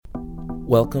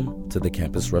Welcome to the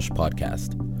Campus Rush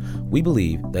podcast. We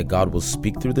believe that God will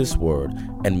speak through this word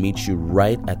and meet you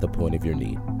right at the point of your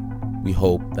need. We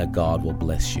hope that God will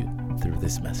bless you through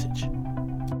this message.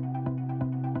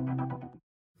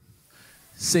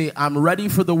 Say, I'm ready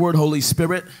for the word, Holy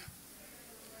Spirit.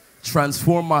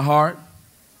 Transform my heart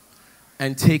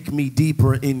and take me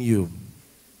deeper in you.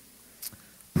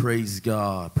 Praise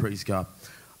God, praise God.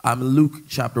 I'm in Luke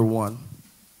chapter 1,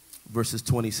 verses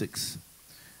 26.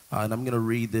 And I'm going to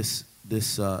read this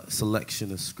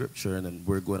selection of scripture, and then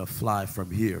we're going to fly from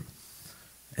here.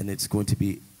 And it's going to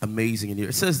be amazing in here.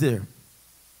 It says there,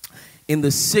 in the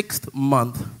 6th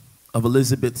month of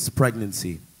Elizabeth's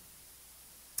pregnancy,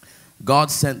 God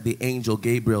sent the angel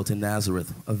Gabriel to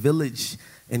Nazareth, a village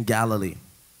in Galilee,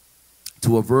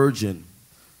 to a virgin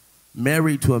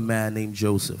married to a man named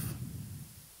Joseph,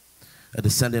 a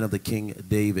descendant of the King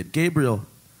David. Gabriel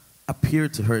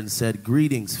appeared to her and said,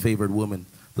 "Greetings, favored woman.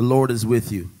 The Lord is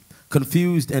with you."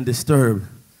 Confused and disturbed,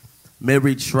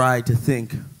 Mary tried to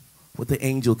think what the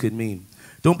angel could mean.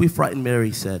 "Don't be frightened,"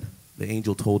 Mary said. The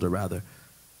angel told her, rather,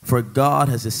 "For God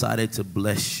has decided to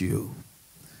bless you.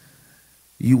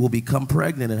 You will become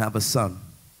pregnant and have a son,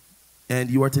 and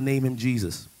you are to name him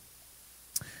Jesus.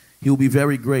 He will be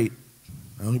very great,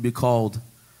 and he will be called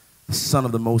the Son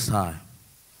of the Most High.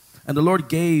 And the Lord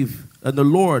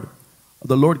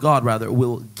God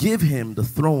will give him the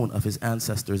throne of his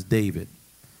ancestors David,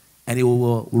 and he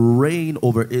will reign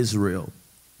over Israel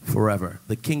forever.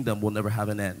 The kingdom will never have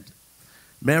an end."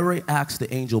 Mary asked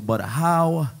the angel, "But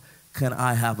how can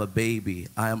I have a baby?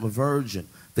 I am a virgin."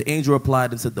 The angel replied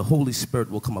and said, "The Holy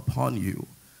Spirit will come upon you,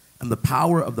 and the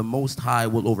power of the Most High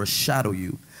will overshadow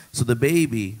you. So the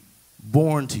baby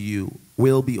born to you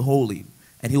will be holy,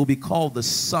 and he will be called the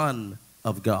Son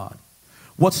of God.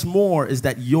 What's more is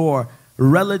that your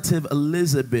relative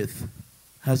Elizabeth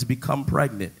has become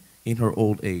pregnant in her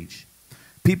old age.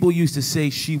 People used to say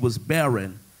she was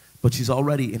barren, but she's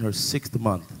already in her 6th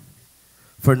month.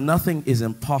 For nothing is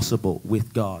impossible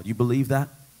with God." You believe that?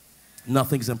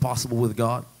 Nothing's impossible with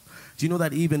God. Do you know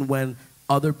that even when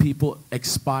other people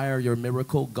expire your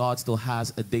miracle, God still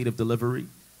has a date of delivery?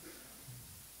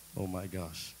 Oh my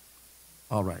gosh.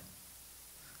 All right.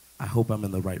 I hope I'm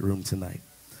in the right room tonight,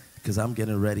 because I'm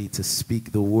getting ready to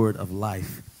speak the word of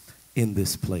life in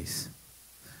this place.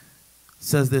 It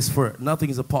says this, "For nothing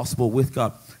is impossible with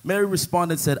God." Mary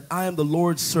responded and said, "I am the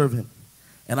Lord's servant,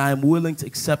 and I am willing to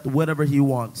accept whatever he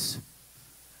wants.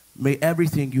 May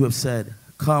everything you have said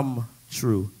come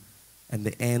true." And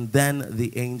then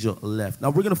the angel left.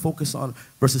 Now we're going to focus on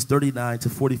verses 39 to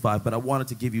 45, but I wanted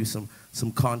to give you some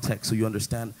context so you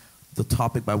understand the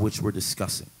topic by which we're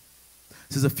discussing.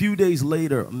 It says, "A few days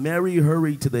later, Mary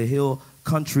hurried to the hill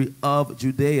country of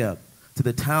Judea, to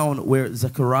the town where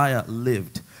Zechariah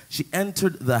lived. She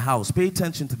entered the house." Pay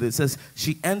attention to this. It says,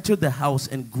 "She entered the house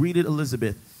and greeted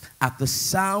Elizabeth. At the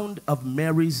sound of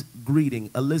Mary's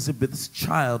greeting, Elizabeth's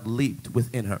child leaped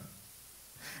within her.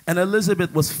 And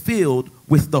Elizabeth was filled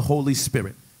with the Holy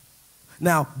Spirit."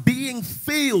 Now, being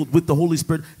filled with the Holy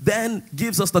Spirit then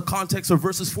gives us the context of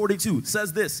verses 42. It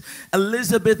says this,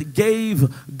 "Elizabeth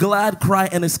gave glad cry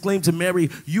and exclaimed to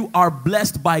Mary, 'You are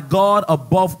blessed by God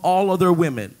above all other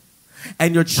women,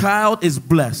 and your child is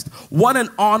blessed. What an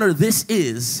honor this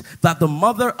is that the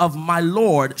mother of my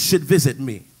Lord should visit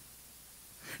me.'"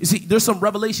 You see, there's some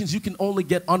revelations you can only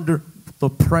get under the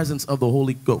presence of the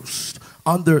Holy Ghost,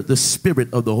 under the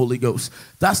Spirit of the Holy Ghost.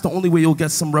 That's the only way you'll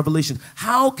get some revelation.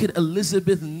 How could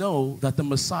Elizabeth know that the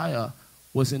Messiah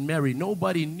was in Mary?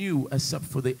 Nobody knew except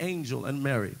for the angel and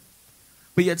Mary.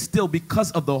 But yet still, because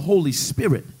of the Holy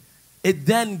Spirit, it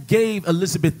then gave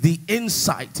Elizabeth the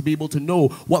insight to be able to know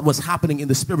what was happening in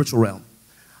the spiritual realm.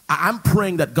 I'm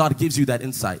praying that God gives you that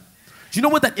insight. Do you know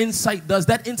what that insight does?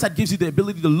 That insight gives you the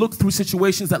ability to look through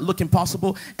situations that look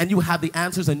impossible, and you have the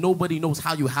answers and nobody knows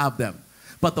how you have them.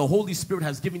 But the Holy Spirit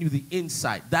has given you the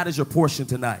insight. That is your portion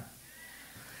tonight.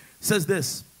 It says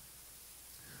this,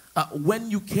 "When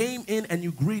you came in and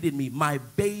you greeted me, my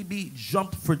baby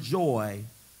jumped for joy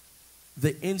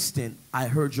the instant I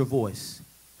heard your voice."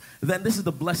 Then this is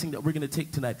the blessing that we're going to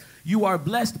take tonight. "You are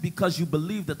blessed because you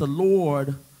believe that the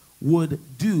Lord would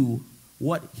do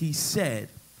what he said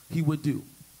he would do."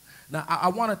 Now, I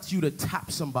wanted you to tap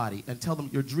somebody and tell them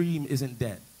your dream isn't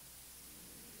dead.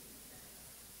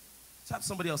 Tap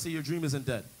somebody else, say your dream isn't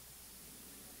dead.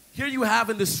 Here you have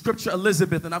in the scripture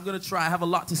Elizabeth, and I'm going to try. I have a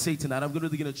lot to say tonight. I'm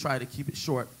really going to try to keep it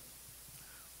short.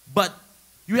 But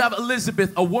you have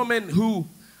Elizabeth, a woman who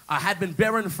had been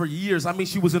barren for years. I mean,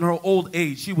 she was in her old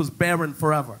age. She was barren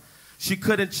forever. She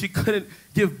couldn't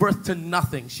give birth to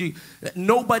nothing.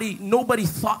 Nobody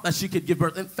thought that she could give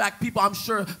birth. In fact, people, I'm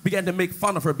sure, began to make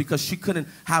fun of her because she couldn't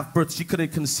have birth. She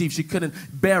couldn't conceive. She couldn't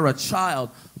bear a child.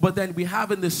 But then we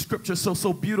have in this scripture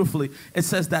so beautifully, it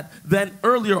says that then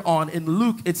earlier on in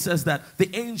Luke, it says that the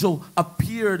angel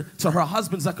appeared to her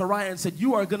husband Zechariah and said,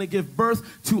 you are going to give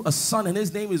birth to a son, and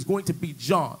his name is going to be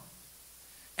John.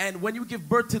 And when you give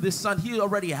birth to this son, he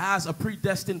already has a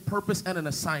predestined purpose and an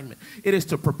assignment. It is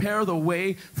to prepare the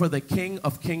way for the King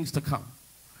of Kings to come.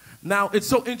 Now, it's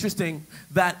so interesting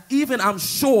that even I'm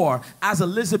sure as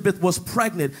Elizabeth was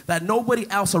pregnant, that nobody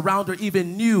else around her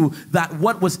even knew that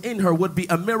what was in her would be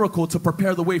a miracle to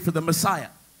prepare the way for the Messiah.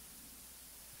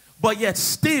 But yet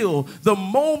still, the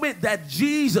moment that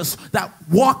Jesus that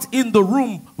walked in the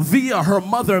room via her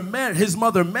mother Mary, his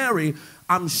mother Mary,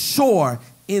 I'm sure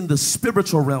in the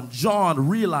spiritual realm, John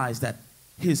realized that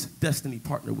his destiny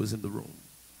partner was in the room.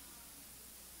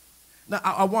 Now,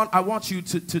 I want you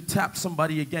to tap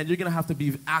somebody again. You're going to have to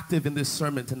be active in this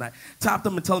sermon tonight. Tap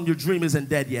them and tell them your dream isn't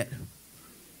dead yet.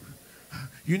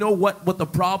 You know what the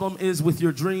problem is with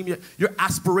your dream? Your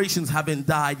aspirations haven't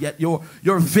died yet. Your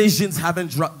visions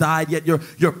haven't died yet.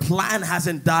 Your plan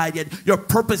hasn't died yet. Your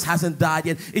purpose hasn't died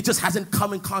yet. It just hasn't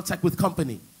come in contact with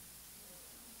company.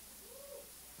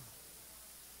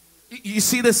 You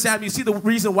see this, Sam? You see the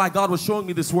reason why God was showing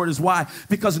me this word is why?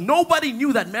 Because nobody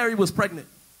knew that Mary was pregnant.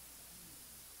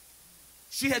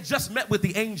 She had just met with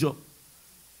the angel.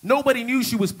 Nobody knew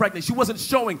she was pregnant. She wasn't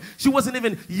showing. She wasn't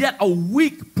even yet a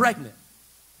week pregnant.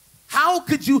 How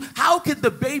could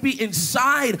the baby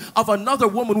inside of another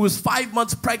woman who is 5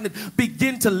 months pregnant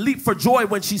begin to leap for joy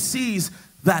when she sees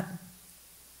that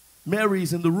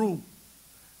Mary's in the room?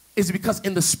 Is because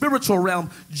in the spiritual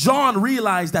realm, John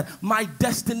realized that my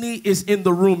destiny is in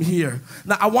the room here.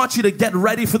 Now, I want you to get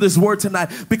ready for this word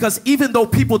tonight, because even though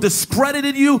people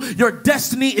discredited you, your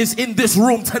destiny is in this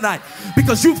room tonight.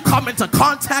 Because you've come into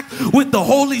contact with the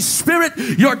Holy Spirit,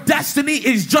 your destiny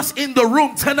is just in the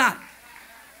room tonight.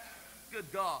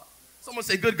 Good God. Someone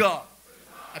say, good God.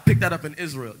 I picked that up in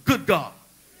Israel. Good God.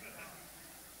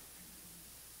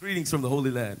 Greetings from the Holy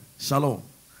Land. Shalom.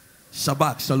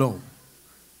 Shabbat Shalom.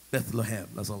 Bethlehem,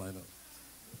 that's all I know.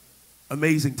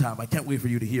 Amazing time. I can't wait for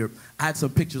you to hear. I had some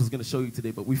pictures I was going to show you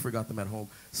today, but we forgot them at home.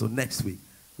 So next week,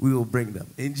 we will bring them.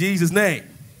 In Jesus' name.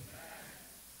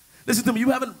 Listen to me. You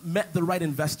haven't met the right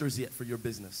investors yet for your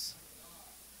business.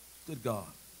 Good God.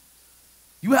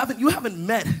 You haven't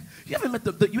met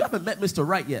Mr.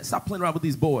 Right yet. Stop playing around with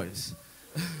these boys.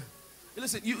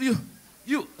 Listen, you.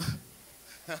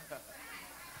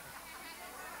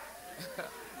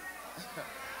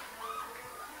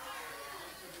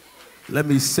 Let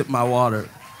me sip my water.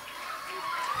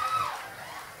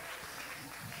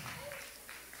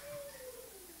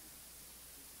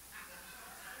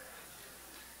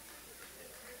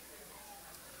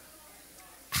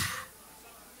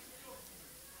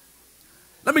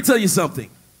 Let me tell you something.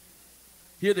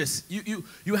 Hear this.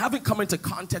 You haven't come into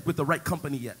contact with the right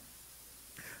company yet.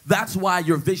 That's why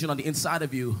your vision on the inside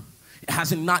of you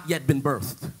hasn't not yet been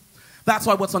birthed. That's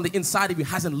why what's on the inside of you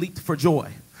hasn't leaped for joy.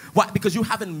 Why? Because you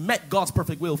haven't met God's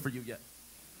perfect will for you yet.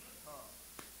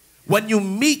 When you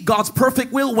meet God's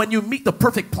perfect will, when you meet the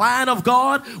perfect plan of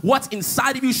God, what's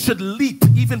inside of you should leap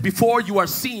even before you are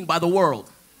seen by the world.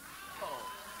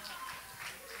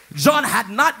 John had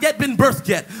not yet been birthed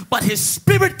yet, but his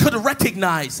spirit could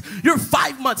recognize. You're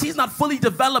 5 months. He's not fully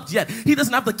developed yet. He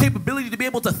doesn't have the capability to be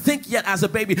able to think yet as a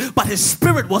baby, but his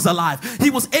spirit was alive. He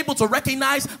was able to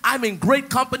recognize, I'm in great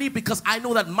company because I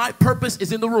know that my purpose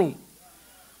is in the room.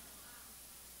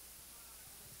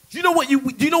 Do you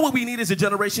know what we need as a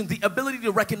generation? The ability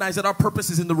to recognize that our purpose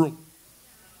is in the room.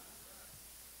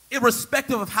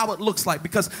 Irrespective of how it looks like,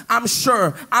 because I'm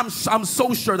so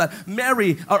sure that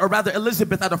Mary, or rather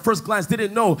Elizabeth at a first glance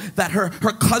didn't know that her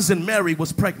cousin Mary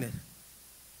was pregnant.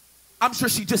 I'm sure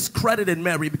she just credited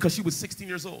Mary because she was 16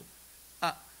 years old.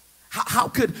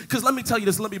 Because let me tell you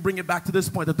this, let me bring it back to this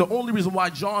point, that the only reason why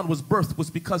John was birthed was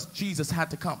because Jesus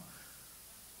had to come.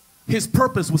 His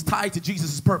purpose was tied to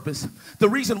Jesus' purpose. The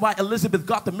reason why Elizabeth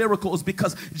got the miracle is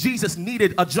because Jesus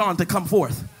needed a John to come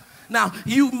forth. Now,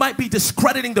 you might be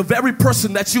discrediting the very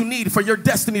person that you need for your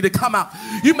destiny to come out.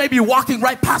 You may be walking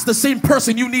right past the same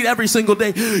person you need every single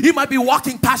day. You might be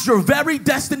walking past your very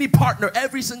destiny partner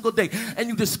every single day, and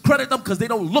you discredit them because they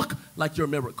don't look like your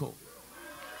miracle.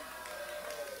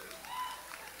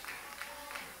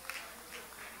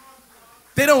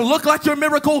 They don't look like your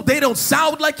miracle. They don't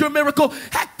sound like your miracle.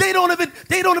 Heck, they don't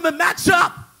even match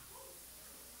up.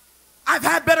 I've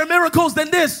had better miracles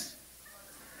than this.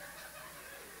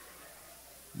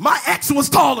 My ex was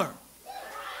taller.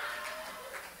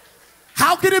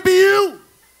 How can it be you?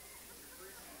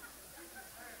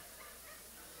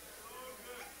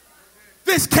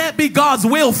 This can't be God's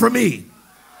will for me.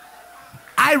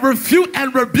 I refute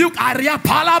and rebuke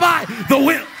the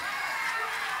will.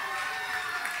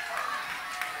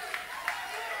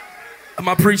 Am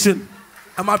I preaching?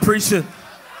 Am I preaching?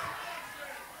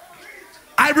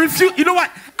 I refute, you know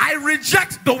what? I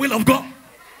reject the will of God.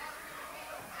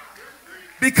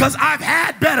 Because I've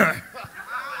had better.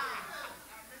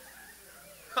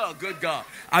 Oh, good God.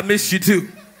 I miss you too.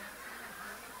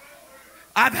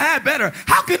 I've had better.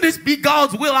 How can this be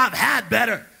God's will? I've had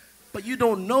better. But you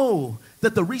don't know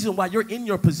that the reason why you're in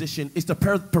your position is to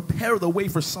prepare the way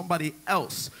for somebody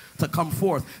else to come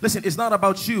forth. Listen, it's not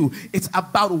about you. It's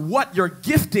about what your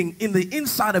gifting in the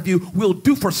inside of you will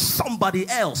do for somebody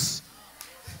else.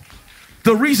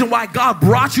 The reason why God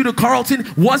brought you to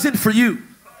Carlton wasn't for you.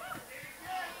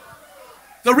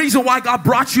 The reason why God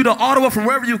brought you to Ottawa from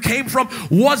wherever you came from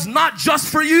was not just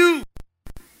for you.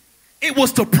 It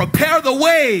was to prepare the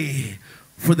way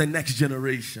for the next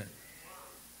generation.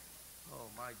 Oh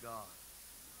my God.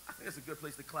 I think it's a good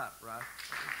place to clap, right?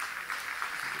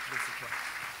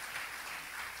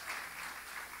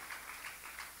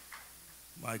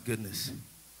 My goodness.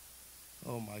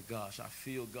 Oh my gosh. I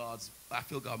feel God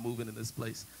moving in this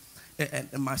place.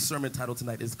 And my sermon title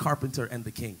tonight is Carpenter and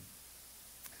the King.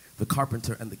 The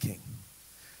Carpenter and the King.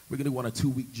 We're going to go on a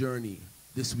 2-week journey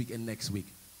this week and next week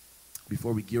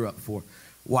before we gear up for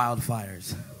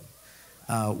wildfires.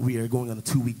 We are going on a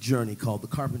 2-week journey called The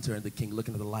Carpenter and the King,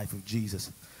 looking at the life of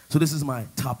Jesus. So this is my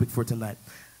topic for tonight.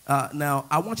 Now,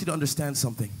 I want you to understand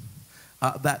something.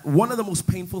 That one of the most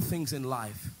painful things in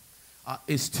life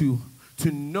is to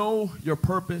know your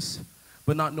purpose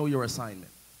but not know your assignment.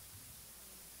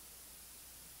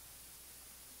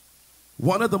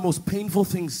 One of the most painful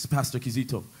things, Pastor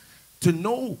Kizito,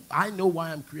 I know why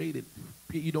I'm created.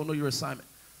 You don't know your assignment.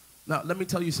 Now, let me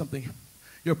tell you something.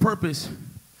 Your purpose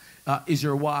is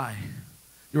your why.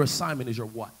 Your assignment is your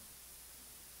what.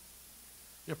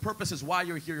 Your purpose is why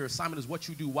you're here. Your assignment is what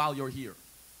you do while you're here.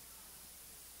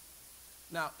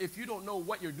 Now, if you don't know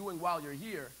what you're doing while you're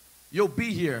here, you'll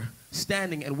be here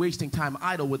standing and wasting time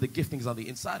idle with the giftings on the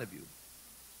inside of you.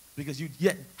 Because you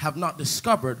yet have not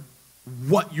discovered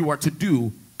what you are to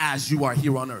do as you are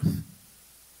here on earth.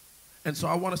 And so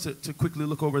I want us to quickly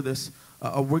look over this.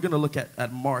 We're going to look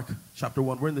at Mark chapter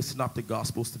 1. We're in the Synoptic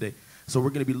Gospels today. So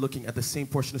we're going to be looking at the same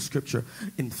portion of Scripture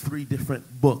in 3 different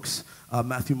books,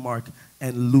 Matthew, Mark,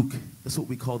 and Luke. That's what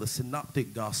we call the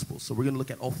Synoptic Gospels. So we're going to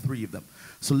look at all 3 of them.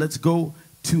 So let's go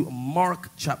to Mark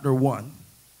chapter 1.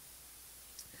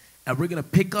 And we're going to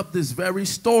pick up this very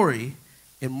story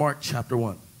in Mark chapter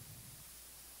 1.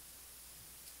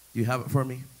 You have it for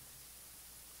me?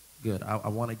 Good. I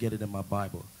want to get it in my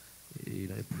Bible. You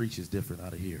know, it preaches different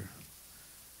out of here.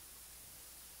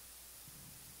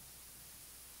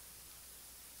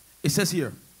 It says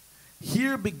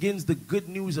here begins the good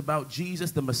news about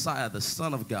Jesus, the Messiah, the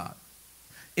Son of God.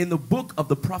 In the book of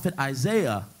the prophet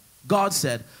Isaiah, God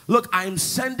said, look, I am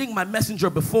sending my messenger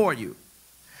before you,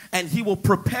 and he will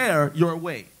prepare your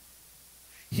way.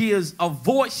 He is a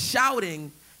voice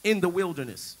shouting in the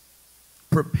wilderness.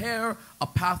 Prepare a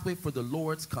pathway for the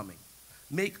Lord's coming.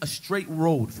 Make a straight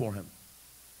road for him.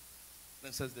 Then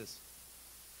it says this.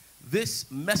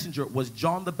 This messenger was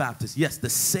John the Baptist. Yes, the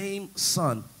same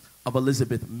son of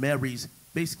Elizabeth, Mary's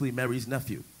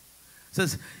nephew. It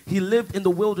says he lived in the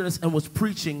wilderness and was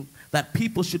preaching that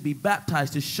people should be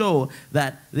baptized to show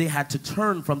that they had to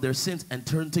turn from their sins and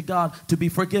turn to God to be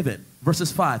forgiven.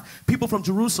 Verses 5, people from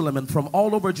Jerusalem and from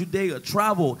all over Judea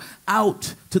traveled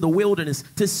out to the wilderness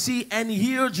to see and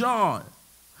hear John.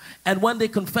 And when they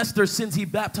confessed their sins, he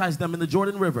baptized them in the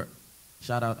Jordan River.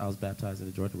 Shout out, I was baptized in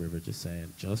the Jordan River. Just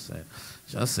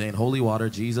saying. Holy water,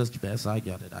 Jesus, yes, I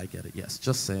get it. Yes,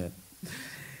 just saying.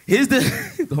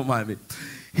 Don't mind me.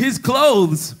 His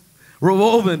clothes were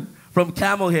woven from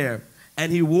camel hair,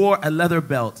 and he wore a leather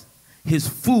belt. His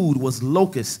food was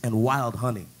locusts and wild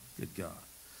honey. Good God.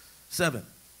 7,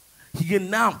 he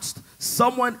announced,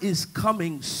 someone is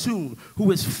coming soon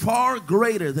who is far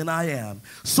greater than I am.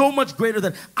 So much greater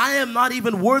that I am not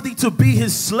even worthy to be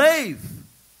his slave.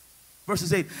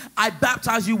 Verses 8, I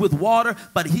baptize you with water,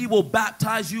 but he will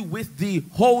baptize you with the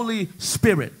Holy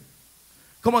Spirit.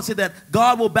 Come on, say that.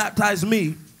 God will baptize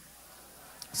me.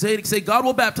 Say God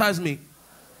will baptize me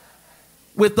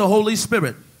with the Holy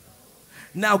Spirit.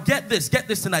 Now get this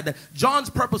tonight. That John's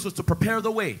purpose was to prepare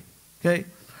the way. Okay?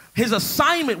 His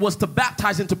assignment was to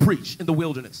baptize and to preach in the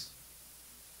wilderness.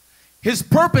 His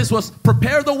purpose was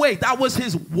prepare the way. That was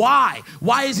his why.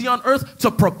 Why is he on earth?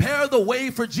 To prepare the way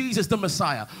for Jesus, the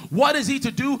Messiah. What is he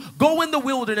to do? Go in the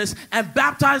wilderness and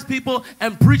baptize people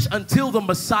and preach until the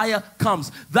Messiah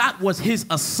comes. That was his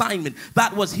assignment.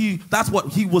 That's what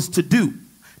he was to do.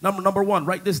 Number one,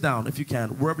 write this down if you can.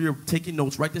 Wherever you're taking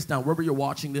notes, write this down. Wherever you're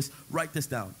watching this, write this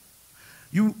down.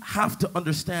 You have to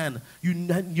understand, you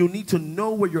need to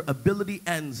know where your ability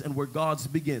ends and where God's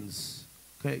begins.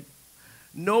 Okay?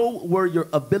 Know where your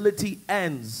ability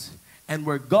ends and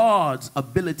where God's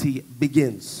ability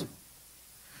begins.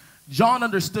 John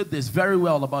understood this very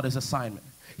well about his assignment.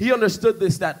 He understood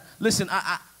this, that, listen,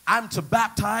 I'm to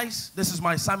baptize. This is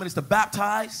my assignment, is to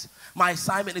baptize. My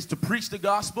assignment is to preach the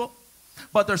gospel.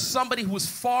 But there's somebody who is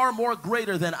far more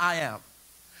greater than I am.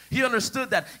 He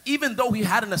understood that even though he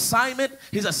had an assignment,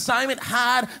 his assignment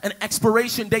had an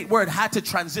expiration date where it had to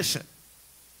transition.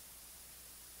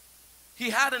 He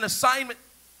had an assignment,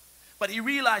 but he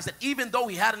realized that even though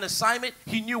he had an assignment,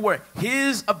 he knew where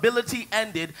his ability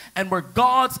ended and where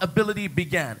God's ability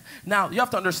began. Now, you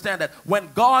have to understand that when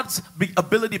God's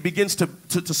ability begins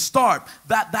to start,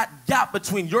 that gap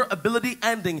between your ability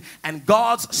ending and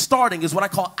God's starting is what I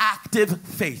call active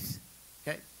faith.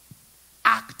 Okay?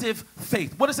 Active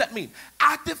faith. What does that mean?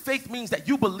 Active faith means that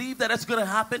you believe that it's going to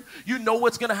happen. You know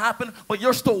what's going to happen, but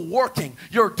you're still working.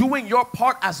 You're doing your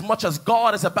part as much as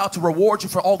God is about to reward you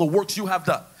for all the works you have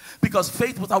done. Because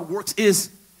faith without works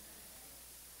is...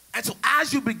 And so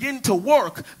as you begin to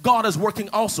work, God is working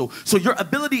also. So your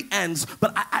ability ends,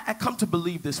 but I come to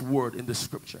believe this word in the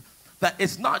scripture. That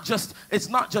it's not just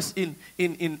in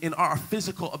our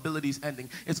physical abilities ending.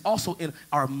 It's also in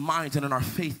our minds and in our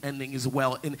faith ending as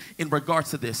well in regards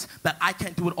to this. That I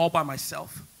can't do it all by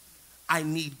myself. I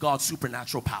need God's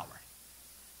supernatural power.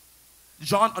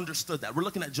 John understood that. We're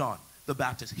looking at John the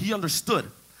Baptist. He understood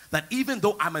that even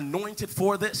though I'm anointed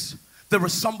for this, there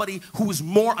was somebody who is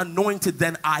more anointed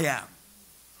than I am,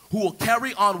 who will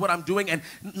carry on what I'm doing. And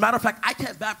matter of fact, I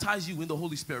can't baptize you in the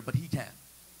Holy Spirit, but he can.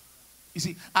 You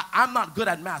see, I'm not good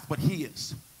at math, but he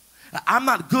is. I'm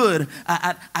not good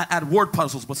at word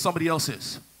puzzles, but somebody else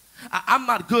is. I'm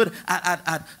not good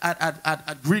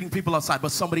at greeting people outside,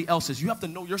 but somebody else is. You have to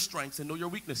know your strengths and know your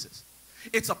weaknesses.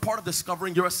 It's a part of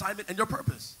discovering your assignment and your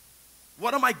purpose.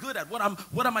 What am I good at? What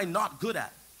am I not good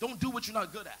at? Don't do what you're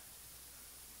not good at.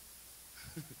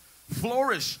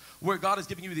 Flourish where God is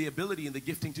giving you the ability and the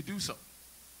gifting to do so.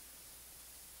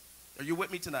 Are you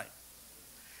with me tonight?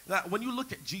 Now, when you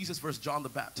look at Jesus versus John the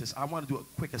Baptist, I want to do a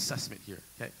quick assessment here,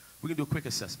 okay? We're going to do a quick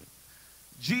assessment.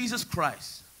 Jesus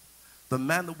Christ, the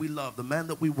man that we love, the man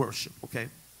that we worship, okay,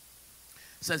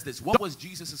 says this. What was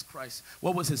Jesus Christ?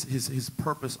 What was his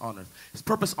purpose on earth? His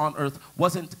purpose on earth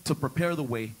wasn't to prepare the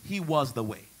way. He was the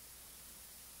way. It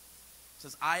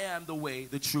says, I am the way,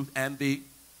 the truth, and the...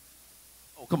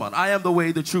 Oh, come on. I am the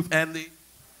way, the truth, and the...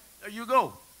 There you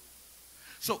go.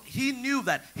 So he knew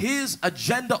that his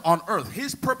agenda on earth,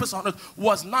 his purpose on earth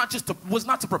was not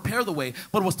to prepare the way,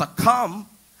 but was to come,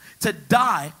 to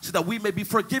die, so that we may be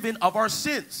forgiven of our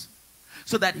sins.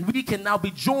 So that we can now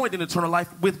be joined in eternal life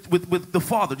with the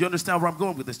Father. Do you understand where I'm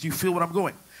going with this? Do you feel what I'm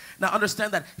going? Now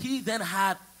understand that he then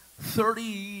had 30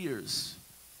 years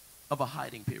of a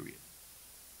hiding period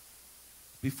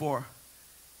before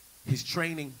his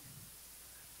training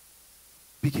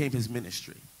became his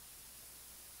ministry.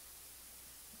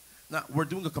 Now, we're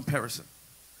doing a comparison.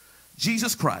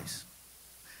 Jesus Christ,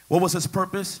 what was his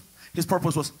purpose? His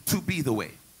purpose was to be the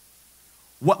way.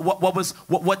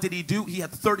 What did he do? He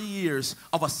had 30 years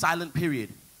of a silent period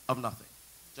of nothing,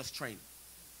 just training.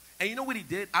 And you know what he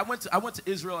did? I went to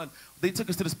Israel, and they took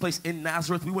us to this place in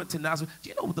Nazareth. We went to Nazareth. Do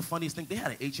you know what the funniest thing? They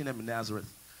had an H&M in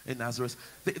Nazareth.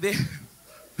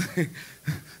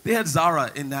 They had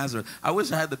Zara in Nazareth. I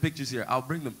wish I had the pictures here. I'll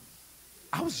bring them.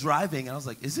 I was driving, and I was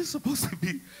like, is this supposed to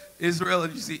be Israel?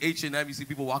 And you see H&M, you see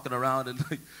people walking around in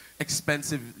like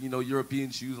expensive,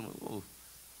 European shoes. I'm like, oh,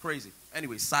 crazy.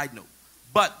 Anyway, side note.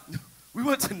 But we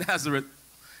went to Nazareth,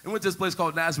 and went to this place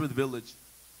called Nazareth Village.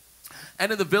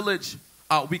 And in the village,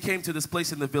 we came to this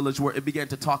place in the village where it began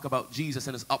to talk about Jesus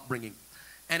and his upbringing.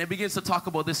 And it begins to talk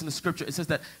about this in the scripture. It says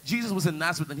that Jesus was in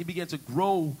Nazareth, and he began to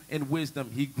grow in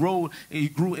wisdom. He grew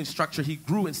in structure. He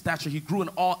grew in stature. He grew in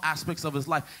all aspects of his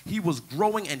life. He was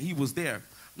growing, and he was there.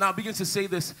 Now, it begins to say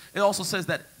this. It also says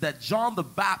that John the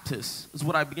Baptist, is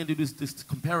what I begin to do, this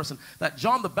comparison, that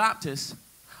John the Baptist,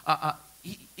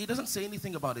 he doesn't say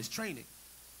anything about his training.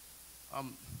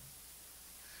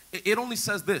 It only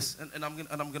says this, and I'm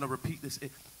going to repeat this.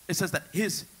 It says that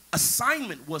his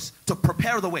assignment was to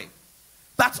prepare the way.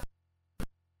 That's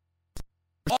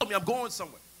all me. I'm going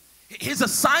somewhere. His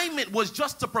assignment was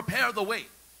just to prepare the way.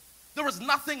 There was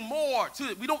nothing more to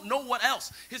it. We don't know what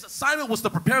else. His assignment was to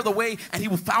prepare the way, and he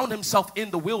found himself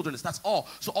in the wilderness. That's all.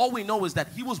 So all we know is that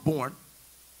he was born,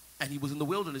 and he was in the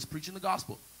wilderness preaching the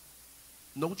gospel.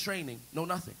 No training, no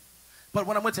nothing. But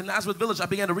when I went to Nazareth Village, I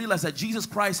began to realize that Jesus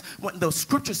Christ, when the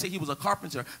scriptures say he was a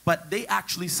carpenter, but they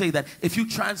actually say that if you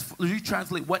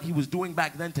translate what he was doing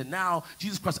back then to now,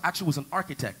 Jesus Christ actually was an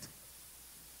architect.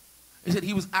 He said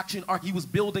he was actually he was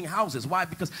building houses. Why?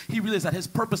 Because he realized that his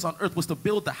purpose on earth was to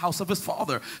build the house of his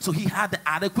Father. So he had the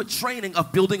adequate training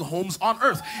of building homes on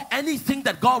earth. Anything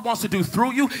that God wants to do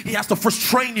through you, he has to first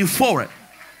train you for it.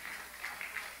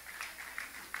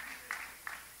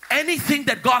 Anything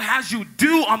that God has you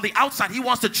do on the outside, he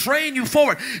wants to train you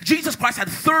for it. Jesus Christ had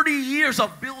 30 years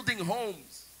of building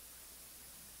homes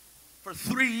for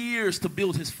 3 years to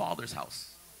build his Father's house.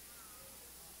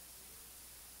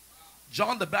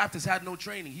 John the Baptist had no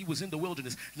training. He was in the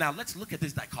wilderness. Now, let's look at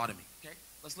this dichotomy, okay?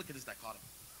 Let's look at this dichotomy.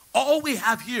 All we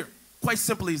have here, quite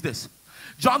simply, is this.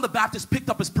 John the Baptist picked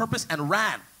up his purpose and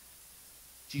ran.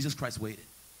 Jesus Christ waited.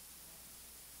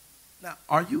 Now,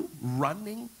 are you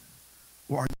running,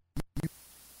 or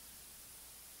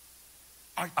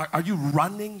are you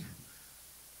running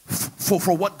for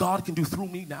what God can do through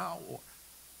me now? Or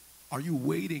are you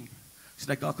waiting so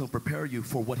that God can prepare you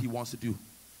for what he wants to do?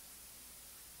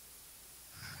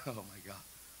 Oh my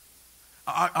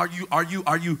God.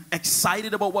 Are you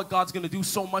excited about what God's going to do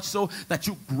so much so that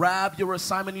you grab your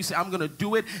assignment and you say, I'm going to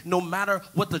do it no matter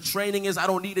what the training is. I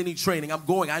don't need any training. I'm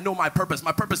going. I know my purpose.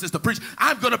 My purpose is to preach.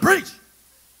 I'm going to preach.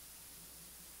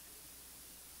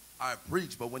 I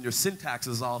preach, but when your syntax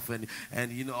is off and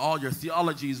you know all your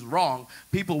theology is wrong,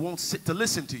 people won't sit to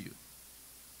listen to you.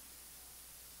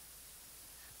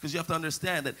 Because you have to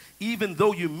understand that even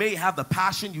though you may have the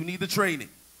passion, you need the training.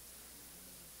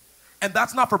 And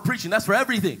that's not for preaching, that's for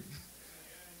everything.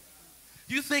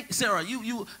 You think, Sarah,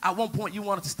 you at one point you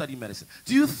wanted to study medicine.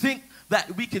 Do you think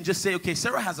that we can just say, okay,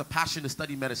 Sarah has a passion to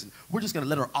study medicine. We're just going to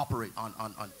let her operate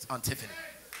on Tiffany.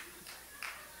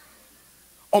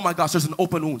 Oh my gosh, there's an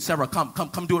open wound. Sarah,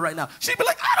 come do it right now. She'd be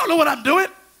like, I don't know what I'm doing.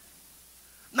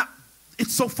 Now,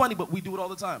 it's so funny, but we do it all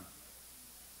the time.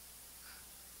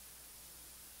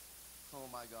 Oh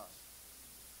my gosh.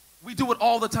 We do it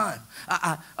all the time.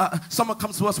 Someone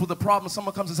comes to us with a problem.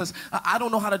 Someone comes and says, I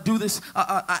don't know how to do this.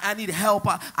 I need help.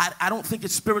 I don't think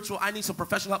it's spiritual. I need some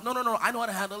professional help. No. I know how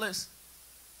to handle this.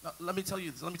 Now, let me tell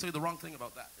you the wrong thing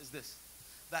about that is this.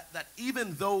 That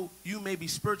even though you may be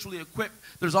spiritually equipped,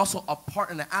 there's also a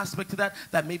part and an aspect to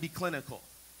that may be clinical.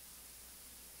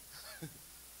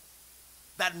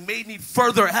 That may need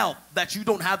further help that you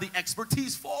don't have the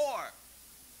expertise for.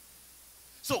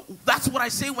 So that's what I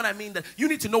say when I mean that you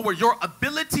need to know where your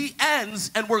ability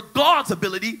ends and where God's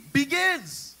ability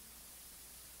begins.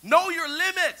 Know your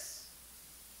limits.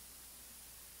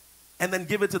 And then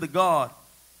give it to the God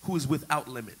who is without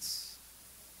limits.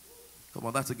 Come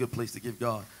on, that's a good place to give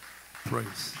God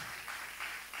praise.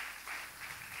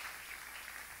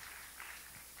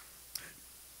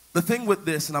 The thing with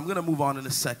this, and I'm going to move on in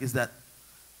a sec, is that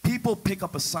people pick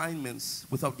up assignments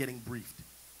without getting briefed.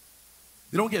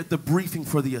 They don't get the briefing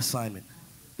for the assignment.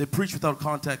 They preach without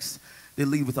context. They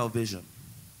leave without vision.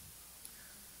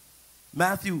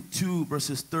 Matthew 2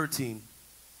 verses 13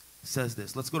 says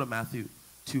this. Let's go to Matthew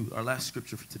 2, our last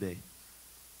scripture for today.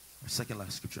 Our second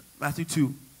last scripture. Matthew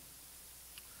 2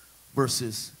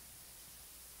 verses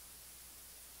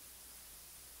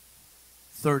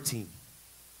 13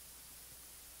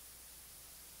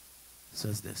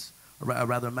 says this. Or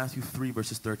rather, Matthew 3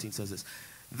 verses 13 says this.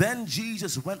 Then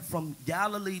Jesus went from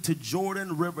Galilee to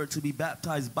Jordan River to be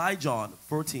baptized by John.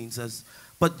 14 says,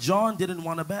 but John didn't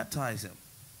want to baptize him.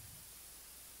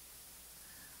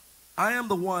 I am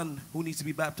the one who needs to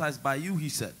be baptized by you, he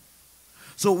said.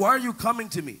 So why are you coming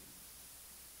to me?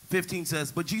 15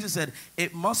 says, but Jesus said,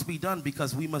 it must be done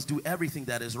because we must do everything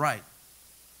that is right.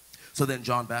 So then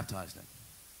John baptized him.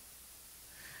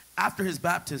 After his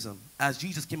baptism, as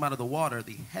Jesus came out of the water,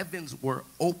 the heavens were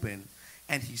open,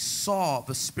 and he saw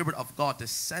the Spirit of God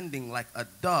descending like a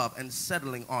dove and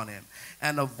settling on him.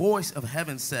 And a voice of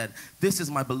heaven said, this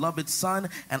is my beloved Son,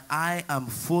 and I am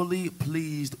fully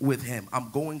pleased with him.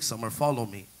 I'm going somewhere, follow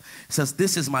me. It says,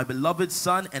 this is my beloved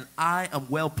Son, and I am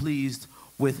well pleased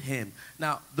with him.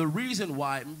 Now, the reason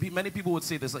why, many people would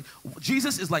say this, like,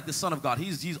 Jesus is like the Son of God.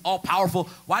 He's all powerful.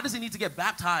 Why does he need to get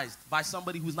baptized by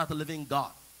somebody who's not the living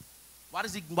God? Why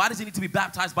does he need to be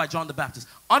baptized by John the Baptist?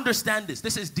 Understand this.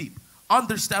 This is deep.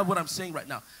 Understand what I'm saying right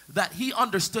now. That he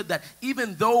understood that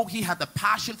even though he had the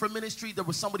passion for ministry, there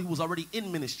was somebody who was already in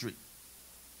ministry.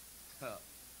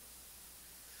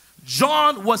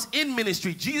 John was in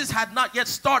ministry. Jesus had not yet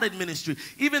started ministry.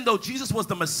 Even though Jesus was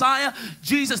the Messiah,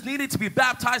 Jesus needed to be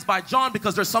baptized by John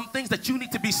because there's some things that you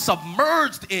need to be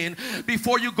submerged in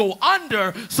before you go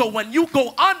under. So when you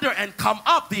go under and come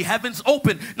up, the heavens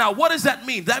open. Now, what does that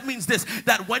mean? That means this,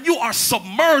 that when you are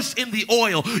submerged in the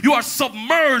oil, you are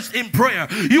submerged in prayer,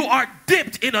 you are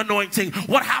dipped in anointing,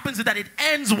 what happens is that it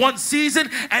ends one season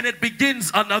and it begins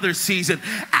another season.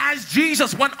 As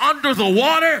Jesus went under the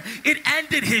water, it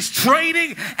ended his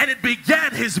training and it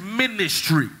began his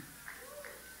ministry.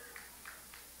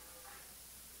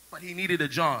 But he needed a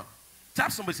John.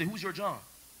 Tap somebody, say, who's your John?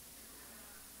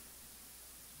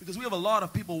 Because we have a lot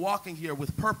of people walking here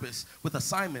with purpose, with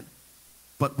assignment,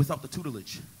 but without the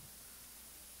tutelage.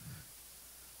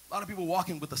 A lot of people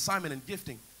walking with assignment and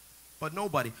gifting, but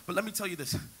nobody. But let me tell you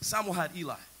this, Samuel had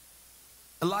Eli.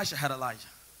 Elisha had Elijah.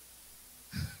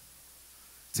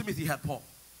 Timothy had Paul.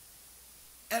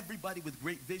 Everybody with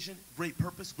great vision, great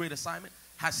purpose, great assignment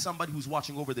has somebody who's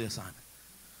watching over the assignment.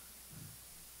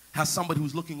 Has somebody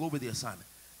who's looking over the assignment.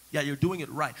 Yeah, you're doing it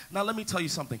right. Now let me tell you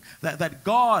something. That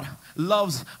God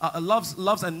loves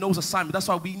and knows assignment. That's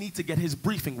why we need to get his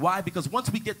briefing. Why? Because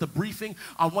once we get the briefing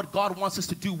on what God wants us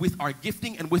to do with our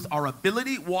gifting and with our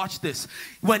ability, watch this.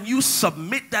 When you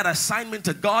submit that assignment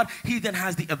to God, he then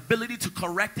has the ability to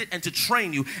correct it and to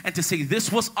train you and to say this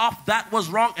was off, that was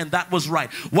wrong, and that was right.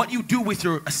 What you do with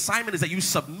your assignment is that you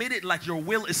submit it like your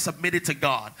will is submitted to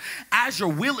God. As your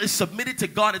will is submitted to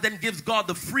God, it then gives God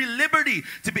the free liberty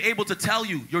to be able to tell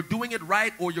you you're doing it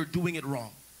right or you're doing it wrong.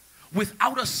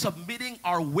 Without us submitting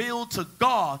our will to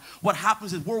God, what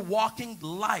happens is we're walking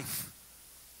life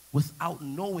without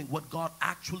knowing what God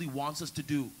actually wants us to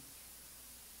do.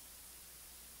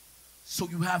 So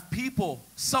you have people,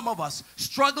 some of us,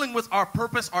 struggling with our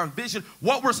purpose, our vision,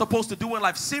 what we're supposed to do in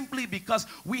life, simply because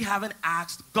we haven't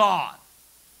asked God.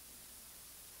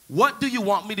 What do you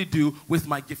want me to do with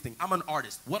my gifting? I'm an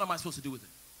artist. What am I supposed to do with it?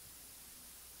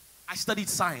 I studied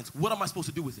science. What am I supposed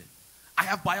to do with it? I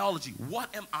have biology.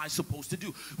 What am I supposed to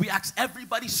do? We ask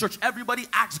everybody, search everybody,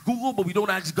 ask Google, but we don't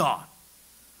ask God.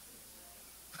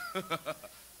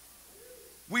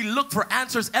 We look for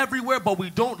answers everywhere, but we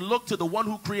don't look to the one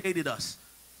who created us.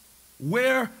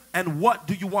 Where and what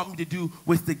do you want me to do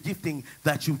with the gifting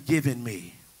that you've given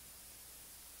me?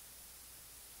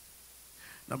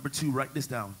 Number 2, write this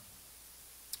down.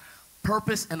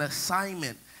 Purpose and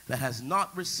assignment that has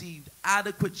not received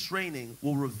adequate training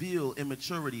will reveal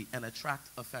immaturity and attract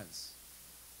offense.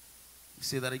 Let me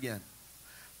say that again.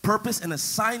 Purpose and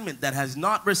assignment that has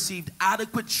not received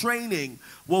adequate training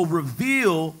will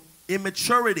reveal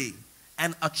immaturity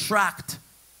and attract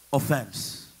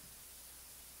offense.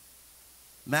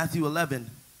 Matthew 11,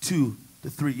 2-3.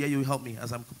 Yeah, you help me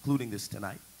as I'm concluding this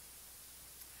tonight.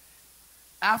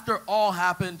 After all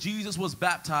happened, Jesus was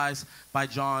baptized by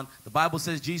John. The Bible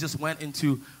says Jesus went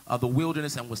into the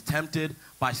wilderness and was tempted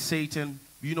by Satan.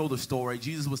 You know the story.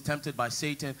 Jesus was tempted by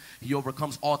Satan. He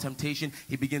overcomes all temptation.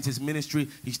 He begins his ministry.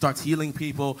 He starts healing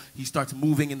people. He starts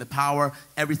moving in the power.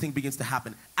 Everything begins to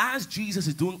happen. As Jesus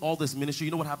is doing all this ministry,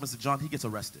 you know what happens to John? He gets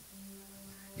arrested.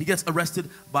 He gets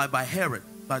arrested by Herod,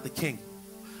 by the king.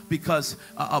 Because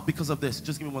of this.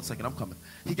 Just give me 1 second. I'm coming.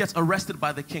 He gets arrested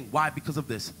by the king. Why? Because of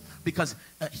this. Because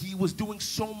he was doing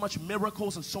so much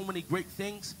miracles and so many great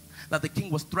things that the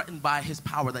king was threatened by his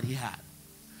power that he had.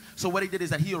 So what he did is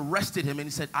that he arrested him and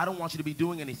he said, I don't want you to be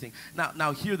doing anything.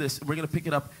 Now hear this. We're going to pick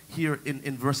it up here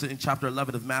in chapter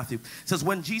 11 of Matthew. It says,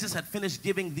 when Jesus had finished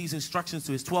giving these instructions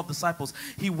to his 12 disciples,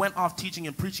 he went off teaching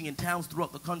and preaching in towns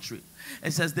throughout the country.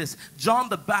 It says this, John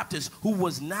the Baptist, who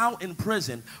was now in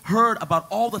prison, heard about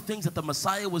all the things that the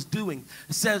Messiah was doing.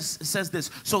 It says this,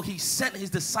 so he sent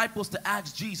his disciples to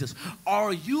ask Jesus,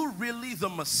 are you really the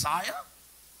Messiah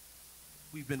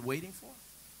we've been waiting for?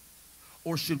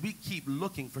 Or should we keep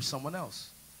looking for someone else?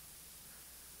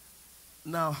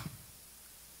 Now,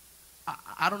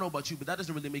 I don't know about you, but that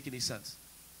doesn't really make any sense.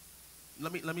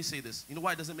 Let me say this. You know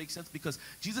why it doesn't make sense? Because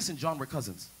Jesus and John were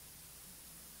cousins.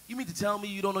 You mean to tell me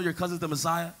you don't know your cousin's the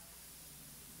Messiah?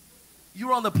 You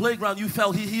were on the playground, you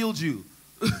fell, he healed you.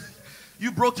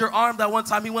 You broke your arm that one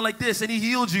time, he went like this and he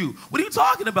healed you. What are you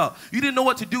talking about? You didn't know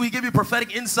what to do, he gave you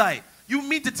prophetic insight. You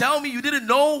mean to tell me you didn't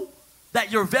know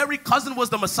that your very cousin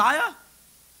was the Messiah?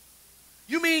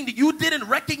 You mean you didn't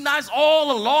recognize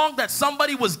all along that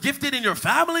somebody was gifted in your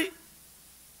family?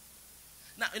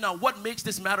 Now, what makes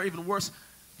this matter even worse?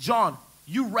 John,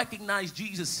 you recognize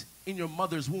Jesus in your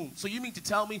mother's womb. So you mean to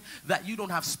tell me that you don't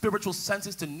have spiritual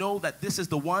senses to know that this is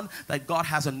the one that God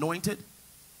has anointed?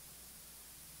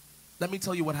 Let me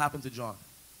tell you what happened to John.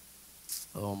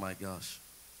 Oh my gosh.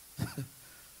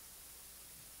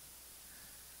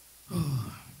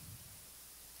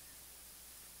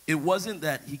 It wasn't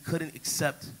that he couldn't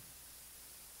accept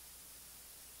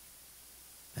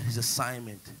that his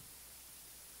assignment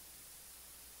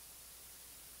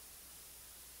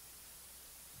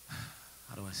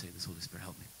how do I say this? Holy Spirit,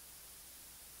 help me.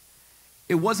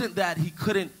 It wasn't that he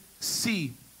couldn't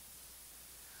see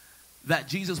that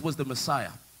Jesus was the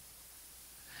Messiah.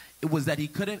 It was that he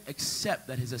couldn't accept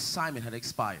that his assignment had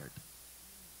expired.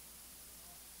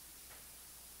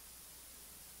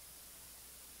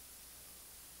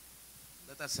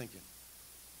 Let that sink in.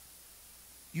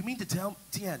 You mean to tell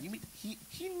Tian, you mean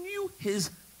he knew his,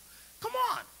 come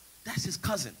on, that's his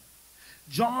cousin.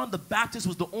 John the Baptist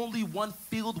was the only one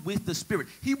filled with the Spirit.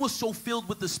 He was so filled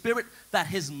with the Spirit that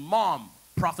his mom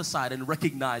prophesied and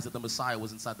recognized that the Messiah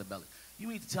was inside the belly. You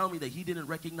mean to tell me that he didn't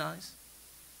recognize?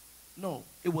 No,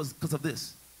 it was because of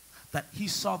this. That he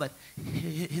saw that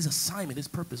his assignment, his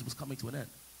purpose was coming to an end.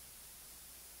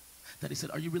 That he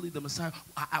said, are you really the Messiah?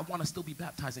 I want to still be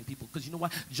baptizing people. Because you know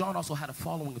what? John also had a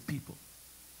following of people.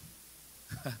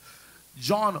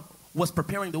 John was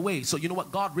preparing the way. So you know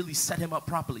what? God really set him up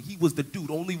properly. He was the dude,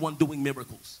 only one doing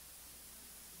miracles.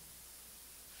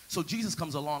 So Jesus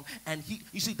comes along and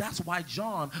you see, that's why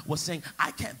John was saying,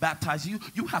 I can't baptize you.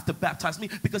 You have to baptize me.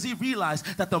 Because he realized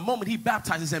that the moment he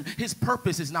baptizes him, his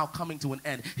purpose is now coming to an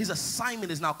end. His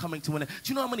assignment is now coming to an end.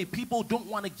 Do you know how many people don't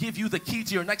want to give you the key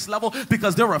to your next level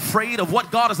because they're afraid of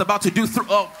what God is about to do through,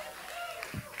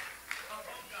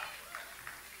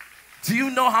 do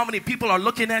you know how many people are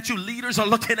looking at you? Leaders are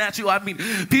looking at you. I mean,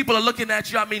 people are looking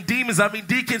at you. I mean, demons. I mean,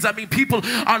 deacons. I mean, people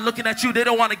are looking at you. They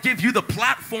don't want to give you the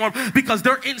platform because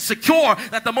they're insecure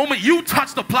that the moment you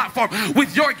touch the platform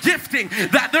with your gifting,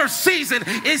 that their season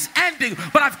is ending.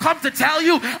 But I've come to tell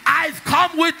you, I've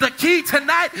come with the key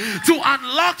tonight to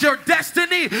unlock your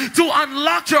destiny, to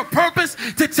unlock your purpose,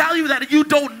 to tell you that you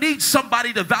don't need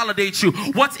somebody to validate you.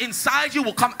 What's inside you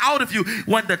will come out of you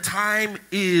when the time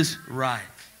is right.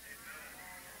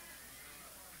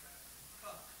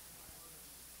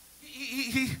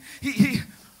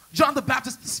 John the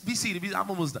Baptist, be seated. I'm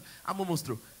almost done. I'm almost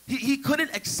through. He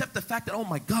couldn't accept the fact that, oh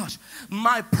my gosh,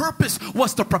 my purpose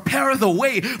was to prepare the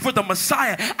way for the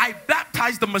Messiah. I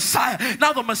baptized the Messiah.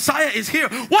 Now the Messiah is here.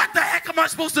 What the heck am I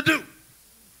supposed to do?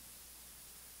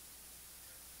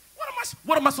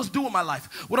 What am I supposed to do with my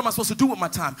life? What am I supposed to do with my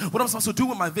time? What am I supposed to do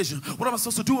with my vision? What am I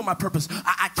supposed to do with my purpose?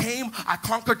 I came, I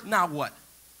conquered, now what?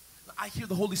 I hear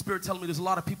the Holy Spirit telling me there's a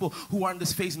lot of people who are in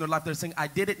this phase in their life that are saying, I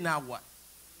did it, now what?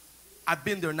 I've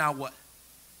been there, now what?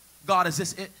 God, is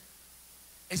this it?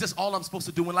 Is this all I'm supposed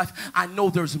to do in life? I know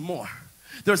there's more.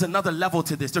 There's another level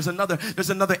to this. There's another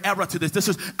era to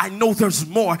this. I know there's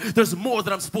more. There's more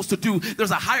that I'm supposed to do.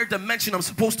 There's a higher dimension I'm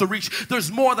supposed to reach.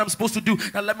 There's more that I'm supposed to do.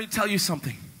 Now let me tell you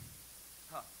something.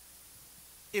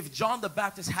 If John the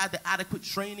Baptist had the adequate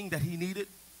training that he needed,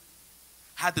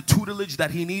 had the tutelage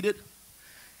that he needed,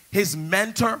 his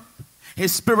mentor,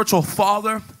 his spiritual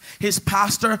father, his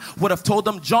pastor would have told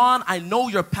him, John, I know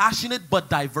you're passionate, but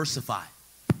diversify.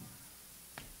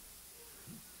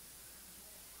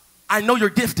 I know you're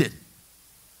gifted,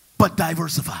 but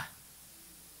diversify.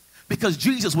 Because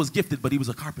Jesus was gifted, but he was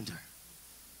a carpenter.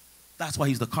 That's why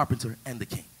he's the carpenter and the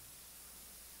king.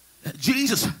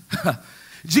 Jesus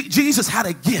had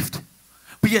a gift,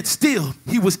 but yet still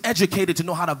he was educated to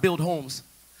know how to build homes.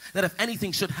 That if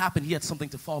anything should happen, he had something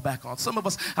to fall back on. Some of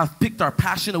us have picked our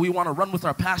passion and we want to run with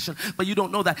our passion, but you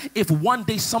don't know that if one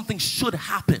day something should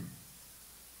happen,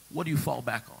 what do you fall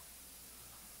back on?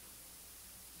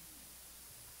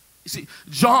 You see,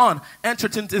 John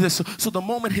entered into this. So the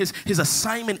moment his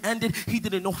assignment ended, he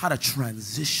didn't know how to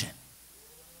transition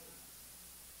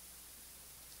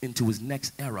into his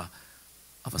next era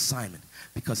of assignment.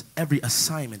 Because every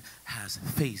assignment has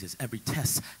phases. Every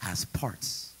test has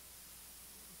parts.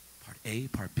 Part A,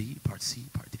 part B, part C,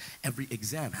 part D. Every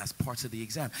exam has parts of the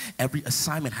exam. Every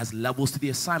assignment has levels to the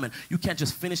assignment. You can't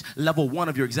just finish level 1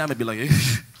 of your exam and be like,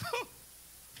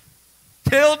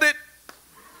 killed it.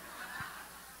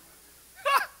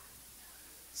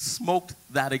 Smoked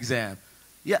that exam.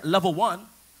 Yeah, level 1.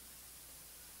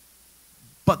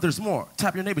 But there's more.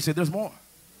 Tap your neighbor, say there's more.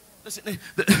 Listen,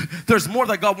 there's more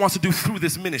that God wants to do through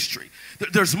this ministry.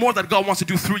 There's more that God wants to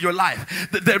do through your life.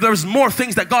 There's more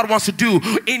things that God wants to do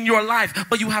in your life.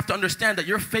 But you have to understand that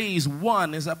your phase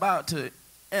 1 is about to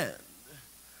end.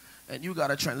 And you got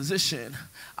to transition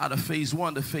out of phase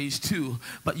 1 to phase 2.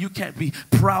 But you can't be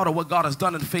proud of what God has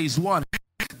done in phase 1.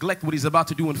 neglect what he's about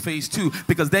to do in phase 2,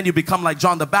 because then you become like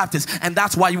John the Baptist, and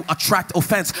that's why you attract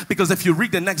offense. Because if you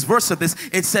read the next verse of this,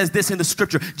 it says this in the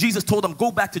scripture. Jesus told them,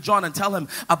 go back to John and tell him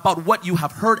about what you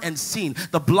have heard and seen.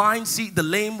 The blind see, the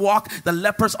lame walk, the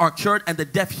lepers are cured, and the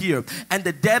deaf hear, and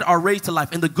the dead are raised to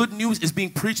life, and the good news is being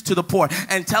preached to the poor.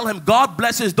 And tell him, God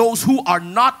blesses those who are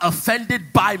not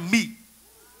offended by me.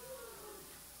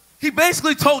 He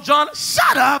basically told John,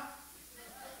 shut up.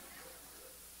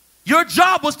 Your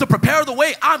job was to prepare the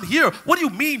way. I'm here. What do you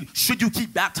mean, should you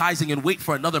keep baptizing and wait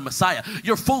for another Messiah?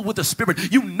 You're full with the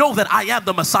Spirit. You know that I am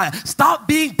the Messiah. Stop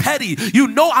being petty. You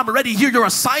know I'm already here. Your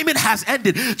assignment has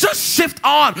ended. Just shift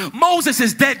on. Moses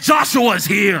is dead. Joshua is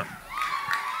here.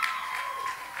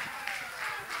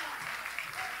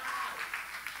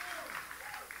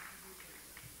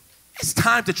 It's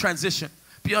time to transition.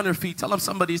 Be on your feet. Tell them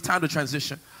somebody it's time to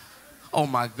transition. Oh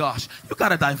my gosh, you got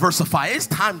to diversify. It's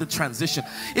time to transition.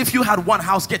 If you had one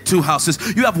house, get 2 houses.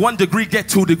 You have 1 degree, get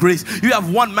 2 degrees. You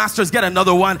have 1 master's, get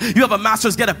another one. You have a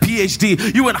master's, get a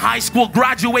PhD. You in high school,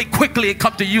 graduate quickly and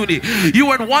come to uni.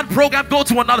 You in one program, go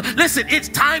to another. Listen, it's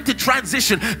time to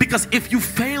transition, because if you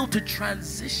fail to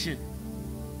transition,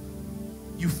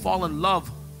 you fall in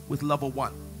love with level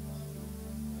 1.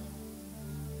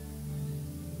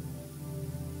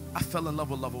 I fell in love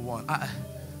with level 1.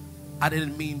 I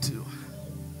didn't mean to,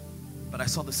 but I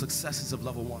saw the successes of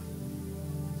level 1,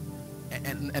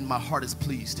 and my heart is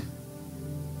pleased,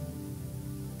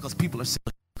 because people are saying,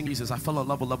 Jesus, I fell in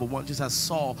love with level 1, just as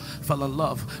Saul fell in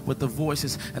love with the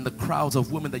voices and the crowds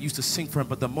of women that used to sing for him.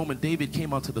 But the moment David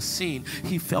came onto the scene,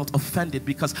 he felt offended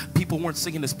because people weren't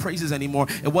singing his praises anymore.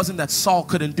 It wasn't that Saul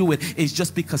couldn't do it, it's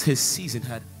just because his season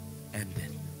had ended.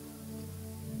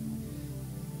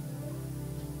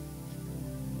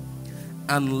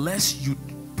 Unless you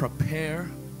prepare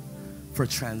for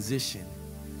transition,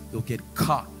 you'll get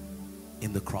caught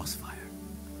in the crossfire.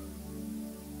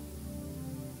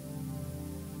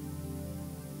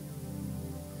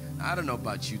 I don't know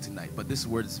about you tonight, but this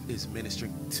word is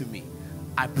ministering to me.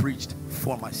 I preached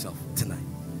for myself tonight.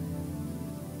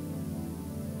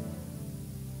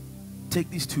 Take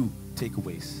these 2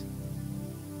 takeaways.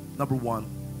 Number 1,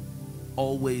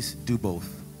 always do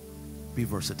both. Be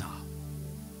versatile.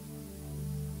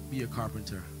 Be a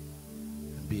carpenter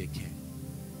and be a king.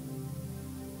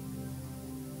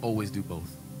 Always do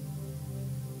both.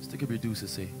 Stick up your deuce and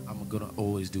say, I'm going to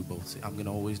always do both. Say, I'm going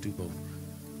to always do both.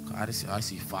 I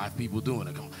see 5 people doing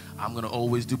it. Come on. I'm going to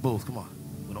always do both. Come on.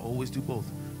 I'm going to always do both.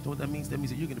 You know what that means? That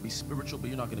means that you're going to be spiritual, but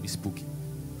you're not going to be spooky.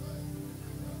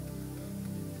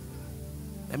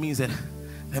 That means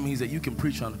that you can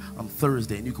preach on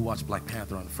Thursday and you can watch Black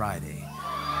Panther on Friday.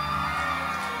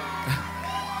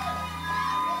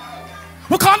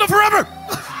 Wakanda forever!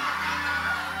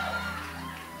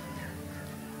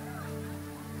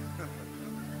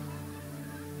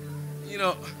 You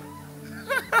know,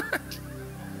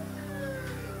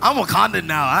 I'm Wakandan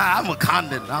now. I'm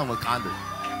Wakandan.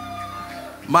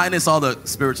 Minus all the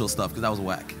spiritual stuff, because that was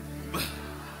whack.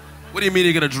 What do you mean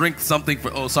you're going to drink something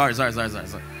for... Oh, sorry.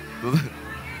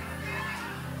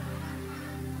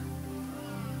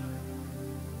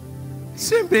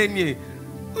 Champagne.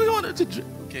 We wanted to drink.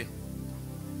 Okay.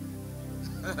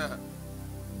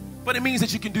 But it means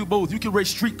that you can do both. You can wear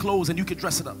street clothes and you can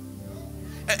dress it up.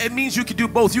 It means you can do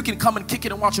both. You can come and kick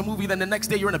it and watch a movie, then the next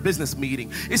day you're in a business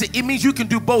meeting. It means you can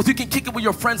do both. You can kick it with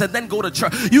your friends and then go to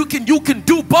church. You can do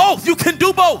both. You can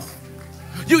do both.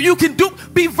 You can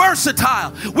be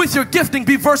versatile. With your gifting,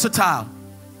 be versatile.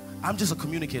 I'm just a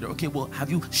communicator. Okay, well, have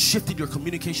you shifted your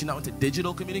communication now into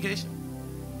digital communication?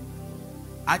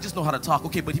 I just know how to talk.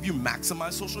 Okay, but have you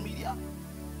maximized social media?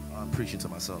 I'm preaching to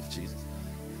myself, Jesus.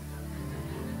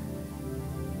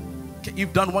 Okay,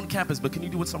 you've done one campus, but can you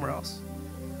do it somewhere else?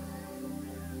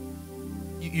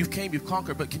 You've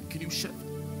conquered, but can you shift?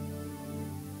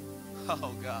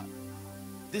 Oh God,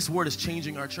 this word is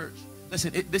changing our church.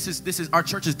 Listen, this is our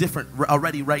church is different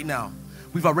already right now.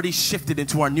 We've already shifted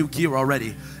into our new gear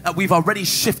already. We've already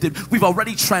shifted. We've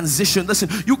already transitioned. Listen,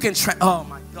 you can oh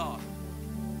my God.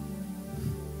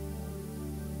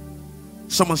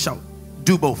 Someone shout,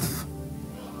 do both.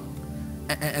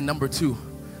 And number 2,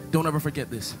 don't ever forget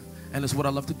this. And it's what I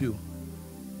love to do.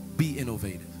 Be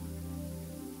innovative.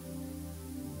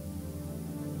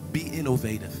 Be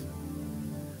innovative.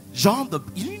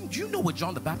 You know what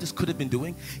John the Baptist could have been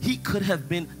doing? He could have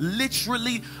been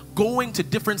literally going to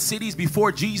different cities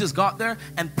before Jesus got there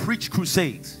and preach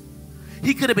crusades.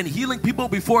 He could have been healing people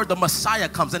before the Messiah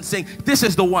comes and saying, this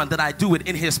is the one that I do it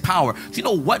in his power. Do you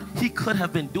know what he could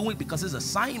have been doing? Because his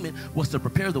assignment was to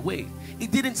prepare the way.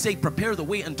 It didn't say prepare the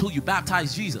way until you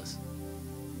baptize Jesus.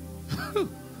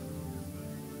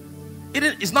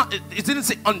 It didn't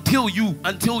say until you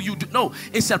do. No,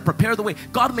 it said prepare the way.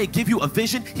 God may give you a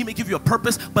vision, He may give you a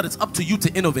purpose, but it's up to you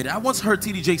to innovate it. I once heard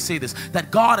T.D. Jakes say this,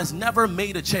 that God has never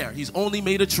made a chair, He's only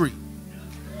made a tree.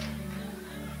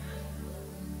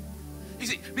 You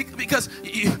see, because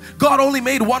God only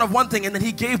made one of one thing, and then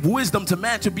He gave wisdom to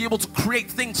man to be able to create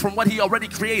things from what He already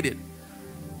created.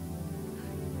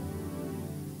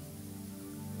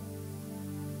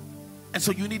 And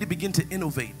so you need to begin to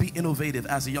innovate. Be innovative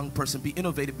as a young person. Be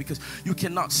innovative because you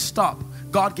cannot stop.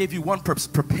 God gave you one purpose.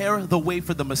 Prepare the way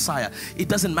for the Messiah. It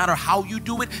doesn't matter how you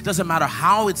do it. It doesn't matter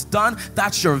how it's done.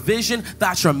 That's your vision.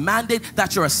 That's your mandate.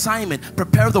 That's your assignment.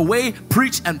 Prepare the way,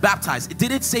 preach, and baptize. It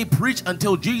didn't say preach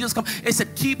until Jesus comes. It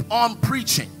said keep on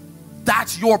preaching.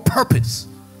 That's your purpose.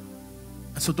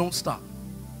 And so don't stop.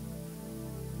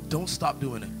 Don't stop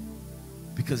doing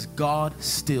it because God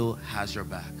still has your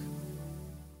back.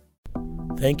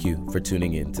 Thank you for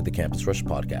tuning in to the Campus Rush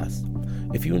podcast.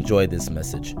 If you enjoyed this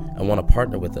message and want to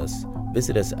partner with us,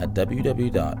 visit us at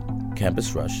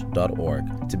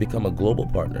www.campusrush.org to become a global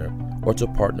partner or to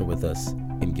partner with us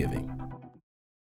in giving.